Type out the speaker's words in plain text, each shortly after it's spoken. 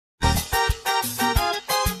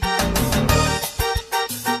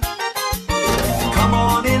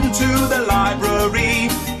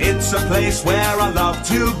place where I love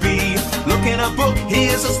to be. Look in a book,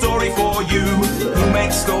 here's a story for you. Who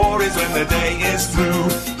makes stories when the day is through?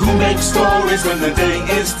 Who makes stories when the day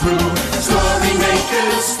is through? Story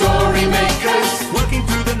makers, working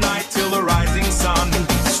through the night till the rising sun.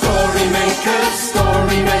 Story makers,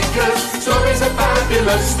 stories are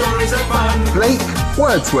fabulous, stories are fun. Blake,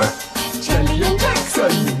 Wordsworth, Shelley and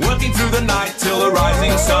Jackson, working through the night till the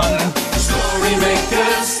rising sun. Story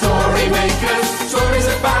makers, stories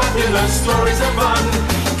are fabulous, stories are fun.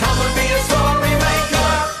 Come and be a story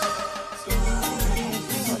maker.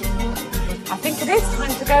 I think it is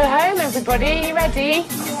time to go home, everybody. Are you ready?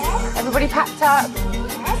 Yes. Everybody packed up?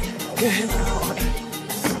 Yes. Good boy.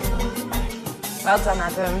 Well done,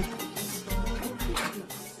 Adam.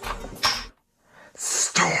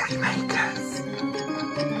 Story makers.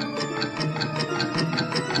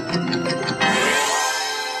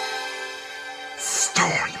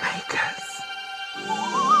 Story makers.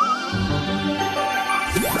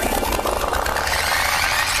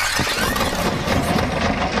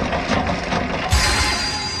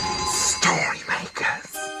 Story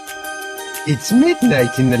makers. It's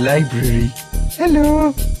midnight in the library.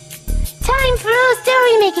 Hello. Time for all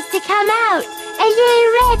story makers to come out. Are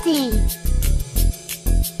you ready?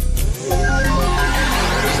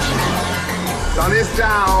 Sun is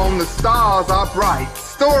down, the stars are bright.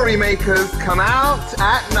 Story makers come out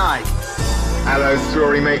at night. Hello,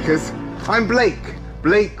 story makers. I'm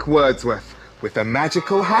Blake Wordsworth, with a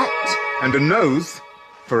magical hat and a nose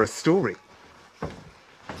for a story.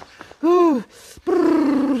 Oh,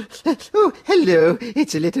 hello.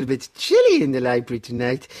 It's a little bit chilly in the library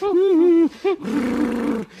tonight.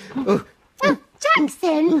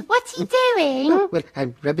 Jackson, what's he doing? Well,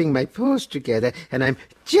 I'm rubbing my paws together and I'm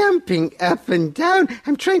jumping up and down.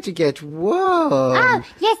 I'm trying to get warm. Oh,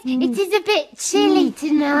 yes, it is a bit chilly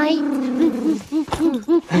tonight.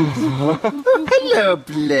 Hello,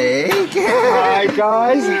 Blake. Hi,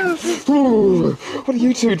 guys. Ooh, what are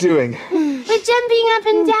you two doing? We're jumping up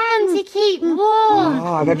and down to keep warm.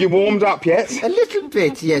 And have you warmed up yet? A little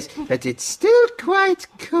bit, yes, but it's still quite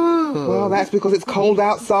cold. Well, that's because it's cold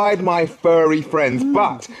outside, my furry friends,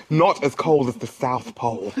 but not as cold as the South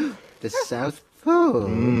Pole. The South Pole.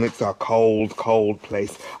 It's a cold, cold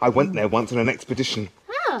place. I went there once on an expedition.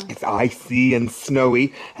 Oh. It's icy and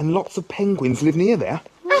snowy, and lots of penguins live near there.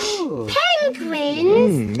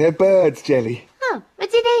 Penguins? They're birds, Jelly. Oh, but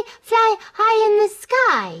do they fly high in the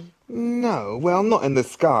sky? No, well, not in the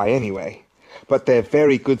sky anyway. But they're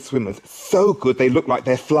very good swimmers. So good they look like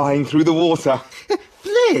they're flying through the water.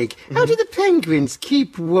 Blake, how do the penguins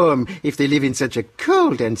keep warm if they live in such a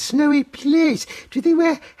cold and snowy place? Do they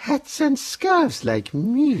wear hats and scarves like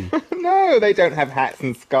me? No, they don't have hats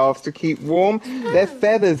and scarves to keep warm. Their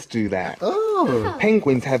feathers do that. Oh.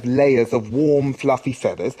 Penguins have layers of warm, fluffy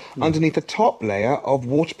feathers underneath a top layer of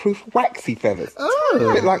waterproof, waxy feathers. Oh.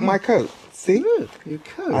 A bit like my coat. See? Look, your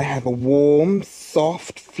coat. I have a warm,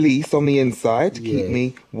 soft fleece on the inside to keep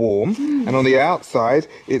me warm, and on the outside,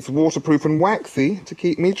 it's waterproof and waxy to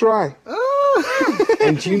keep me dry. Oh.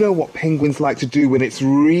 And do you know what penguins like to do when it's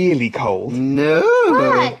really cold? No.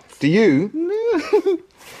 What? Do you? No.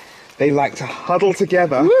 They like to huddle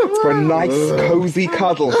together for a nice, cozy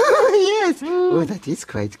cuddle. Oh, yes. Oh, that is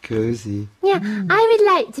quite cozy. Yeah, I would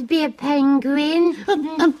like to be a penguin.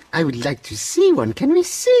 I would like to see one. Can we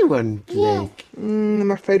see one, Blake? I'm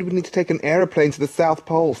afraid we need to take an aeroplane to the South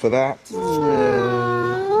Pole for that.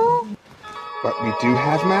 Oh. But we do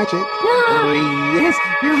have magic. Oh, yes.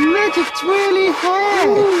 Your magic twirly hat.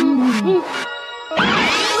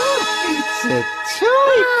 It's a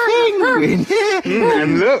toy penguin.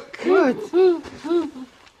 And look. What?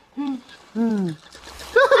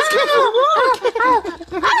 It's going to walk.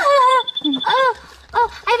 Oh,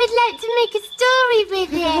 I would like to make a story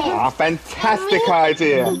with it. Fantastic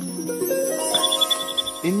idea.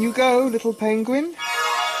 In you go, little penguin.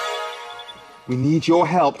 We need your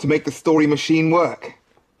help to make the story machine work.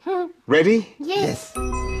 Ready? Yes.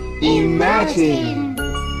 Imagine,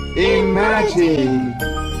 imagine,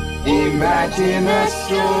 imagine a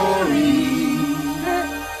story.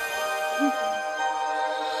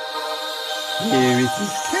 Here it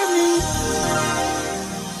is coming.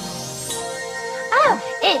 Oh,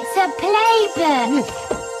 it's a playbook.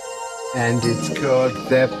 And it's called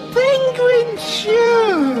The Penguin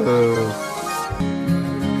Show.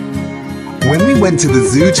 When we went to the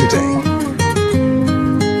zoo today,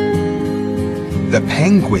 the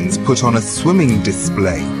penguins put on a swimming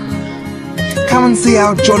display. Come and see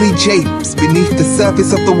our jolly japes beneath the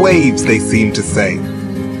surface of the waves, they seemed to say.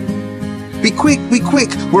 Be quick,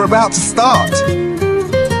 we're about to start.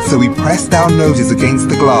 So we pressed our noses against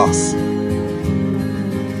the glass.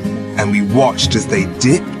 And we watched as they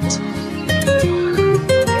dipped.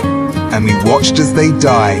 And we watched as they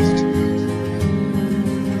dived.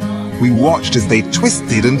 We watched as they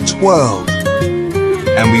twisted and twirled.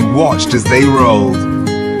 And we watched as they rolled.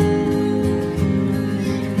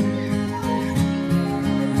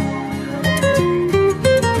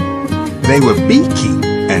 They were beaky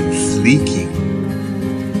and sleeky,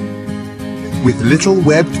 with little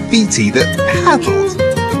webbed feety that paddled.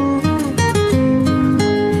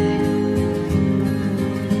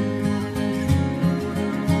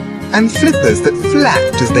 And flippers that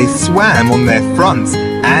flapped as they swam on their fronts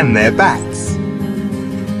and their backs.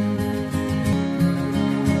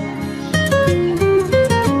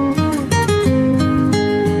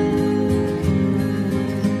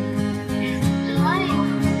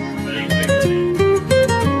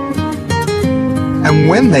 And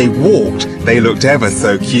when they walked, they looked ever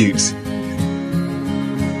so cute.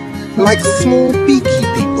 Like small beaky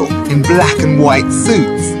people in black and white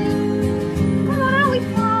suits.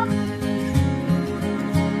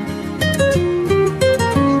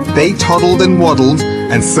 They toddled and waddled,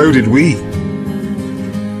 and so did we.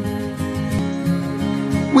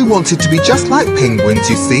 We wanted to be just like penguins,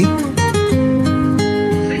 you see.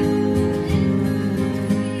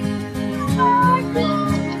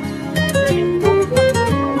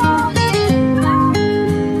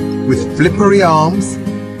 With flippery arms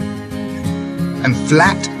and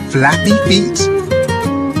flat, flappy feet,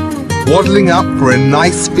 waddling up for a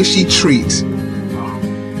nice fishy treat.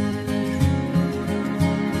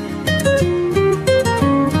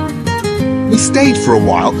 We stayed for a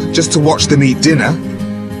while just to watch them eat dinner.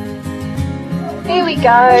 Here we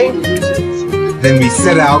go. Then we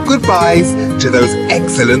said our goodbyes to those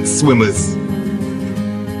excellent swimmers.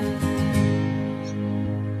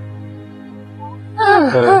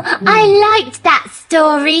 I liked that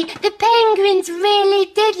story. The penguins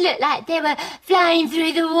really did look like they were flying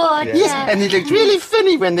through the water. Yes, and it looked really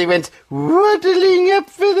funny when they went waddling up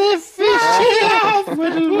for their fish. Yes.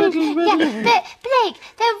 Waddle, waddle, waddle. Yeah, but Blake,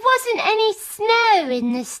 there wasn't any snow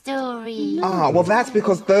in the story. Ah, well that's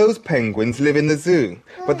because those penguins live in the zoo.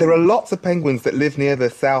 But there are lots of penguins that live near the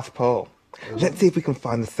South Pole. Let's see if we can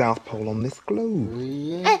find the South Pole on this globe.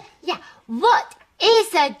 Yeah, what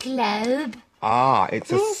is a globe? Ah,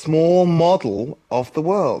 it's a small model of the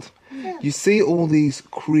world. You see all these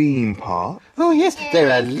cream parts? Oh, yes,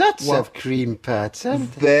 there are lots of cream parts,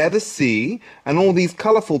 aren't there? They're the sea, and all these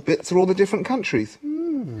colourful bits are all the different countries.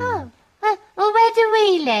 Oh, well, where do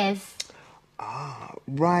we live? Ah,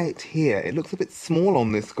 right here. It looks a bit small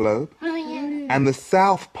on this globe. Oh, yeah. And the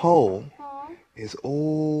South Pole is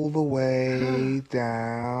all the way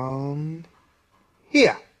down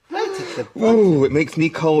here. Right at the bottom. Ooh, it makes me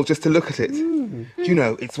cold just to look at it. Do you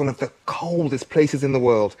know, it's one of the coldest places in the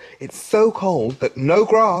world. It's so cold that no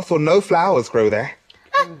grass or no flowers grow there.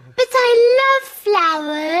 But I love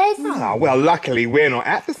flowers. Ah, well, luckily we're not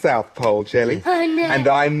at the South Pole, Jelly. Oh, no. And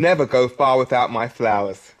I never go far without my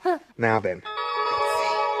flowers. Now then.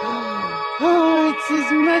 Oh, it's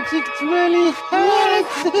his magic twirly hat.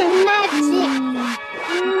 Yes,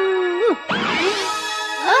 magic.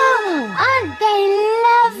 Oh, aren't they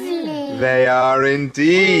lovely? They are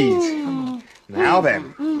indeed. Now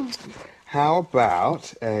then, how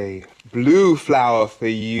about a blue flower for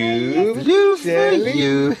you, Blue for Jelly,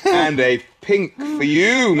 you. and a pink for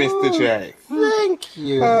you, Mr. J. Thank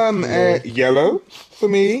you. Yellow for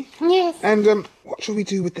me. Yes. And what shall we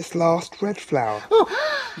do with this last red flower?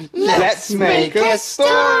 Let's make a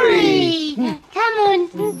story. Come on.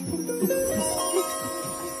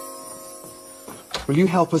 Will you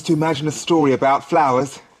help us to imagine a story about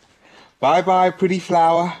flowers? Bye-bye, pretty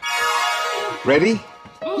flower. Ready?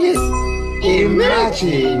 Yes.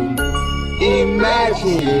 Imagine.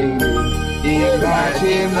 Imagine.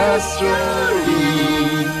 Imagine a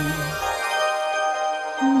story.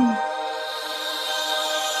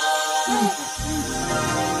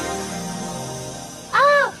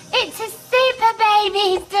 Oh, it's a super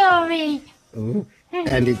baby story. Oh,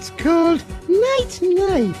 and it's called Night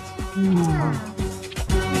Night.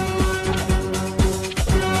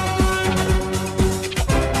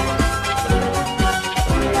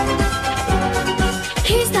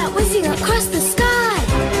 Here's that whizzing across the sky.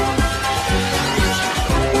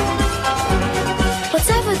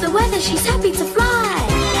 Whatever the weather, she's happy to fly.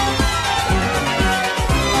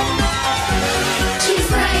 She's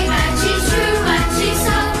brave and she's true and she's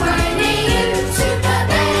so pretty. Super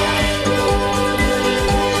baby.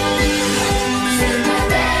 Super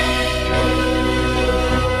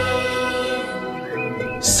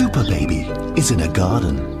baby. Super Baby is in a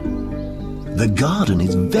garden. The garden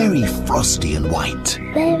is very frosty and white.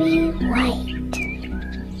 Very white.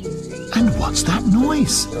 And what's that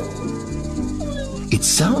noise? It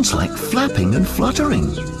sounds like flapping and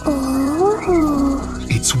fluttering. Oh.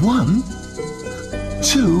 It's 1,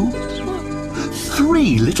 2,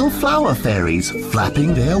 3 little flower fairies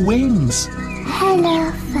flapping their wings.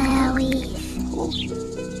 Hello, fairies.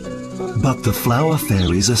 But the flower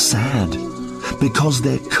fairies are sad because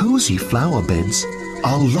their cozy flower beds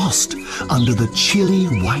are lost under the chilly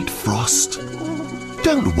white frost.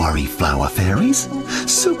 Don't worry, flower fairies.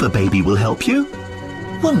 Super Baby will help you.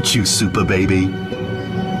 Won't you, Super Baby?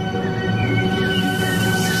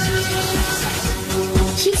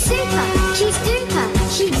 She's super, she's duper,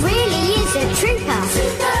 she really is a trooper.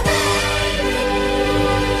 Super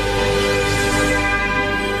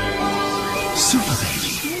Super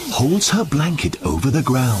Baby holds her blanket over the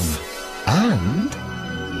ground and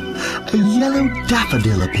a yellow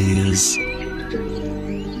daffodil appears.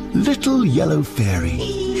 Little yellow fairy,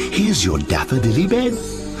 here's your daffodilly bed.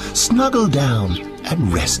 Snuggle down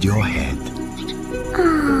and rest your head.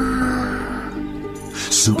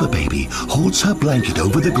 Super Baby holds her blanket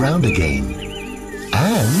over the ground again.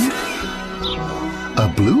 And a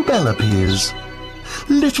bluebell appears.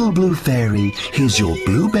 Little blue fairy, here's your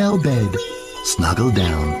bluebell bed. Snuggle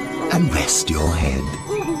down and rest your head.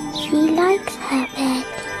 She likes her bed.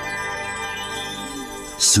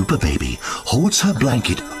 Super Baby holds her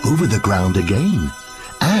blanket over the ground again.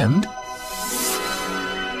 And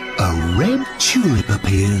a red tulip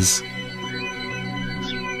appears.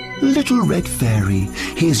 Little red fairy,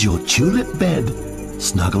 here's your tulip bed.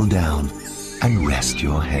 Snuggle down and rest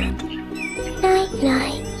your head. Night,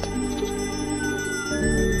 night.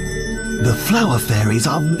 The flower fairies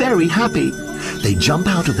are very happy. They jump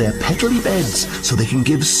out of their petally beds so they can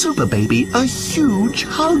give Super Baby a huge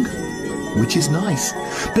hug. Which is nice,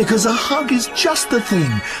 because a hug is just the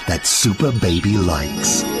thing that Super Baby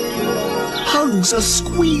likes. Hugs are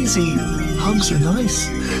squeezy. Hugs are nice.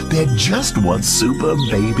 They're just what Super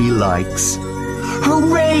Baby likes.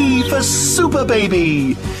 Hooray for Super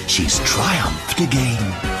Baby! She's triumphed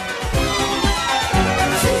again.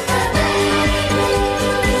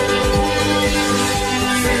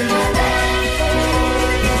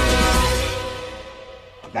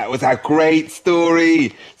 That was a great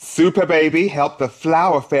story. Super Baby helped the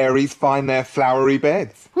flower fairies find their flowery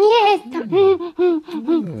beds. Yes.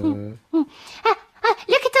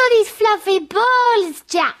 Look at all these fluffy balls,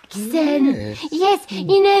 Jackson. Yes,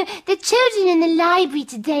 you know, the children in the library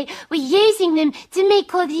today were using them to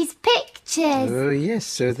make all these pictures. Oh, yes,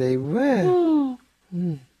 so they were.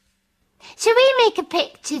 Shall we make a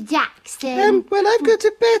picture, Jackson? Well, I've got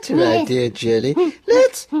a better Yes. idea, Jelly.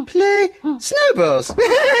 Let's play snowballs. Gotcha!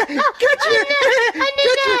 Oh,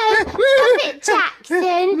 no. Stop it,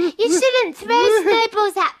 Jackson. You shouldn't throw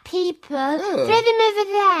snowballs at people. Throw them over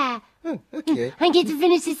there. Oh, okay. I get to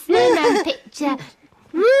finish the snowman picture.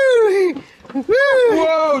 Woo!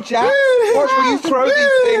 Whoa, Jack! Watch where you throw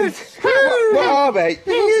these things. What are they?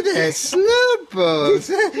 They're snowballs.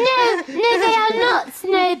 No, they are not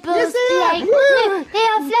snowballs, Yes, they are. Blake. No, they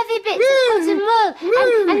are fluffy bits of cotton wool.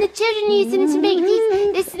 And the children use them to make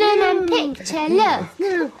this snowman picture.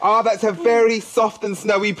 Look. Oh, that's a very soft and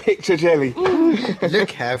snowy picture, Jelly.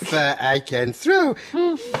 Look how far I can throw.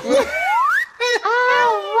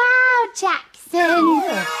 Oh, wow, Jackson.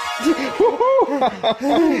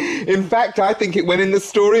 In fact, I think it went in the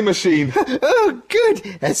story machine. Oh,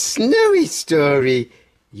 good. A snowy story.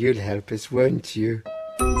 You'll help us, won't you?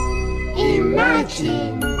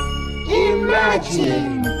 Imagine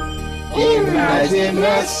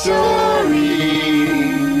a story.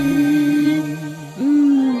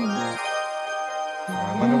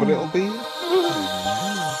 I wonder what it'll be.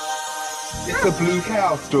 It's a blue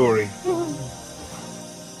cow story.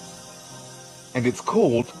 And it's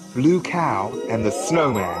called Blue Cow and the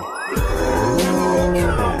Snowman.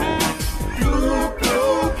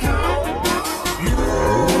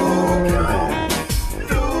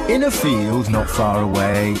 In a field not far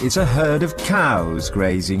away is a herd of cows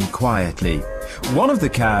grazing quietly. One of the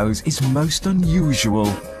cows is most unusual.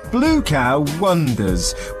 Blue Cow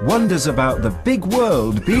wonders about the big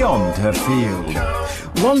world beyond her field.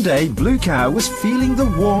 One day, Blue Cow was feeling the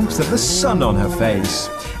warmth of the sun on her face.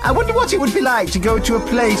 I wonder what it would be like to go to a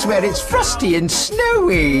place where it's frosty and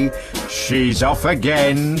snowy. She's off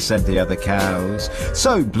again, said the other cows.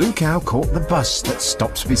 So Blue Cow caught the bus that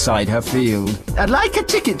stops beside her field. I'd like a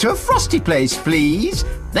ticket to a frosty place, please.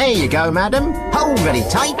 There you go, madam. Hold very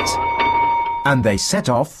tight. And they set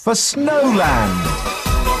off for Snowland.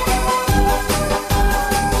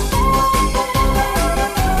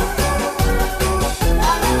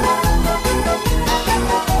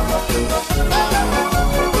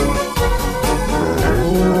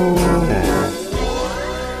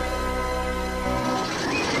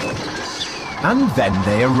 And then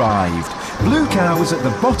they arrived. Blue Cow was at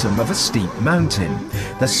the bottom of a steep mountain.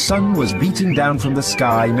 The sun was beating down from the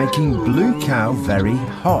sky, making Blue Cow very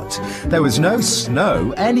hot. There was no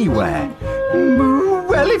snow anywhere.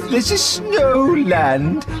 Well, if this is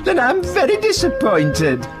Snowland, then I'm very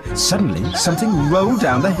disappointed. Suddenly, something rolled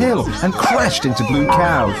down the hill and crashed into Blue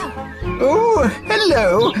Cow. Oh,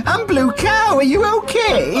 hello. I'm Blue Cow. Are you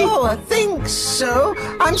okay? Oh, I think so.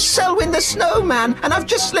 I'm Selwyn the Snowman, and I've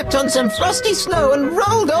just slipped on some frosty snow and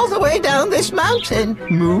rolled all the way down this mountain.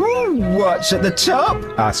 What's at the top?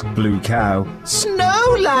 Asked Blue Cow.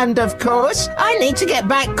 Snowland, of course. I need to get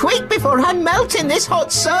back quick before I melt in this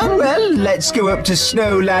hot sun. Well, let's go up to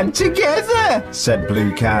Snowland together, said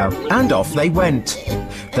Blue Cow. And off they went.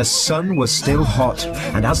 The sun was still hot,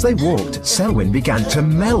 and as they walked, Selwyn began to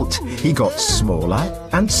melt. He got smaller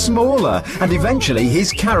and smaller, and eventually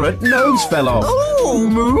his carrot nose fell off.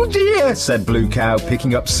 Oh dear, said Blue Cow,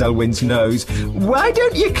 picking up Selwyn's nose. Why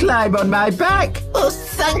don't you climb on my back? Oh,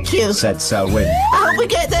 thank you, said Selwyn. I hope we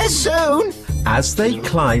get there soon. As they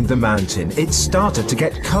climbed the mountain, it started to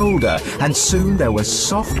get colder, and soon there was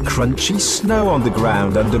soft, crunchy snow on the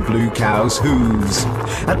ground under Blue Cow's hooves.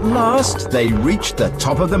 At last, they reached the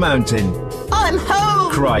top of the mountain. I'm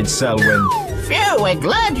home, cried Selwyn. Phew, we're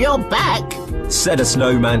glad you're back, said a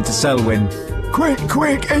snowman to Selwyn.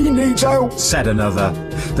 Quick, he needs help, said another.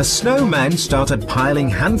 The snowman started piling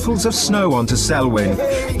handfuls of snow onto Selwyn.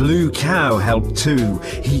 Blue Cow helped too.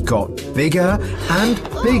 He got bigger and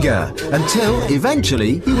bigger until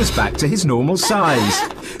eventually he was back to his normal size.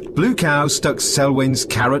 Blue Cow stuck Selwyn's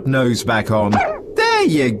carrot nose back on. There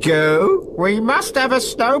you go, We must have a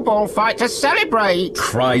snowball fight to celebrate,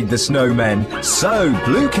 cried the snowmen. So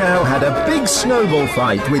Blue Cow had a big snowball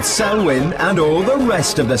fight with Selwyn and all the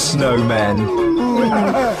rest of the snowmen.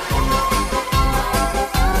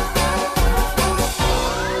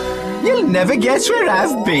 You'll never guess where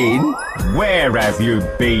I've been. Where have you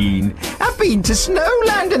been? I've been to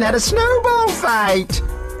Snowland and had a snowball fight.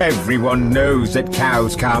 Everyone knows that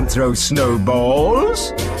cows can't throw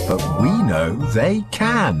snowballs, but we know they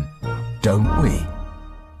can, don't we?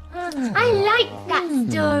 I like that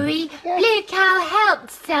story. Blue Cow helped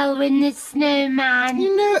Selwyn the snowman.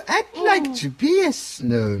 You know, I'd like to be a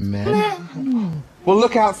snowman. Well,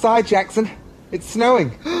 look outside, Jackson. It's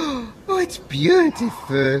snowing. Oh, it's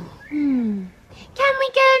beautiful. Can we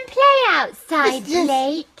go and play outside, Yes.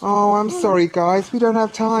 Blake? Oh, I'm sorry, guys. We don't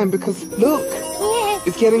have time because, look, Yes.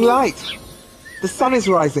 it's getting light. The sun is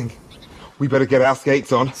rising. We better get our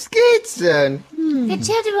skates on. Skates on. The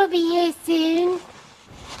children will be here soon.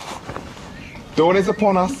 Dawn is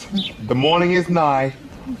upon us. The morning is nigh.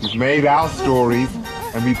 We've made our stories,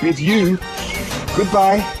 and we bid you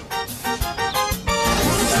goodbye.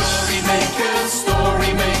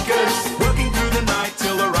 Story makers, working through the night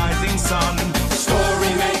till the rising sun.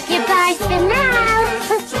 Story makers. Goodbye for now.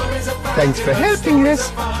 Thanks for helping us.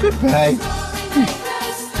 Goodbye.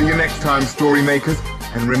 See you next time, story makers.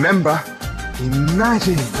 And remember,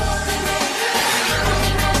 imagine.